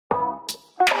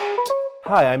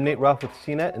Hi, I'm Nate Ralph with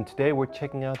CNET, and today we're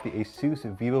checking out the Asus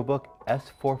VivoBook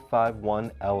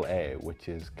S451LA, which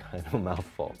is kind of a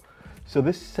mouthful. So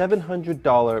this $700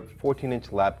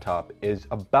 14-inch laptop is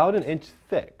about an inch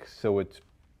thick, so it's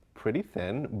pretty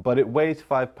thin, but it weighs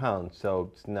 5 pounds,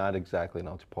 so it's not exactly an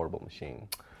ultra-portable machine.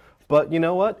 But you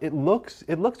know what? It looks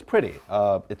pretty.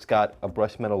 It's got a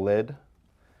brushed metal lid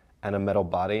and a metal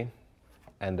body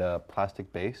and a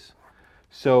plastic base.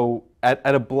 So at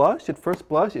first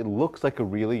blush, it looks like a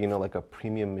really, like a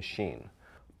premium machine.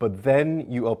 But then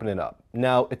you open it up.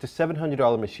 Now, it's a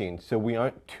 $700 machine, so we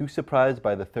aren't too surprised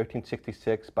by the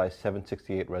 1366 by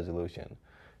 768 resolution.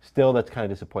 Still, that's kind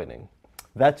of disappointing.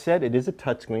 That said, it is a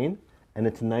touchscreen, and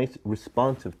it's nice,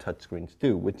 responsive touchscreens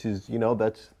too, which is,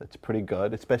 that's pretty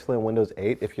good, especially on Windows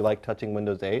 8. If you like touching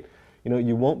Windows 8,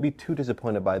 you won't be too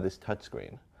disappointed by this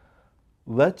touchscreen.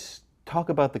 Let's talk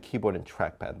about the keyboard and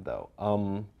trackpad though.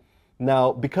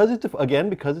 Now, because it's a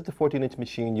 14-inch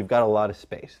machine, you've got a lot of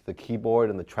space. The keyboard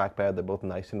and the trackpad, they're both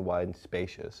nice and wide and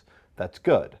spacious. That's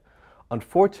good.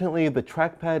 Unfortunately, the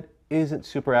trackpad isn't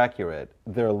super accurate.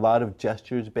 There are a lot of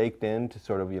gestures baked in to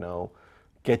sort of,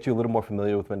 get you a little more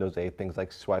familiar with Windows 8, things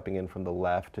like swiping in from the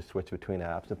left to switch between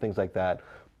apps and things like that.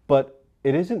 But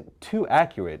it isn't too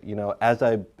accurate. As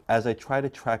I try to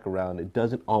track around, it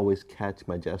doesn't always catch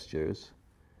my gestures,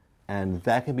 and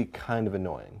that can be kind of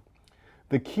annoying.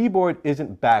 The keyboard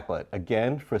isn't backlit.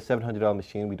 Again, for a $700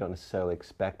 machine, we don't necessarily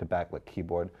expect a backlit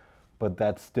keyboard, but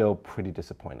that's still pretty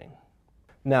disappointing.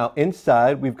 Now,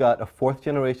 inside, we've got a 4th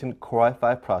generation Core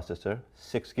i5 processor,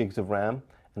 6 gigs of RAM,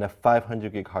 and a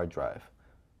 500 gig hard drive.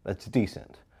 That's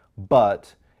decent,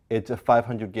 but it's a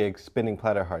 500 gig spinning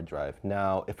platter hard drive.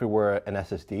 Now, if it were an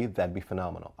SSD, that'd be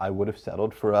phenomenal. I would have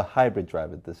settled for a hybrid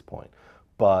drive at this point,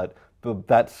 but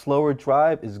that slower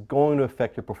drive is going to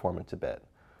affect your performance a bit.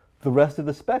 The rest of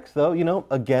the specs though,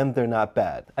 again, they're not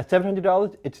bad. At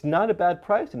 $700, it's not a bad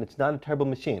price and it's not a terrible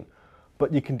machine,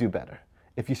 but you can do better.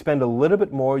 If you spend a little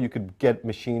bit more, you could get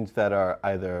machines that are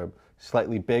either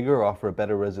slightly bigger or offer a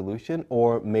better resolution,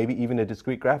 or maybe even a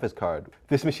discrete graphics card.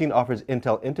 This machine offers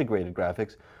Intel integrated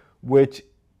graphics, which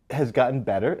has gotten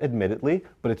better, admittedly,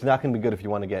 but it's not going to be good if you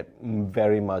want to get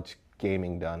very much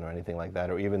gaming done or anything like that,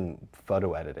 or even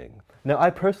photo editing. Now, I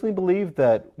personally believe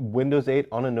that Windows 8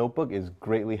 on a notebook is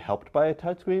greatly helped by a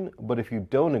touchscreen, but if you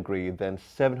don't agree, then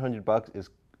 $700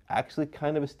 is actually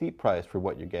kind of a steep price for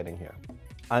what you're getting here.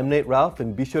 I'm Nate Ralph,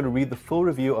 and be sure to read the full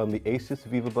review on the Asus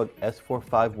VivoBook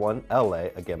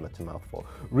S451LA. Again, that's a mouthful.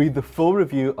 Read the full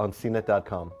review on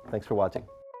cnet.com. Thanks for watching.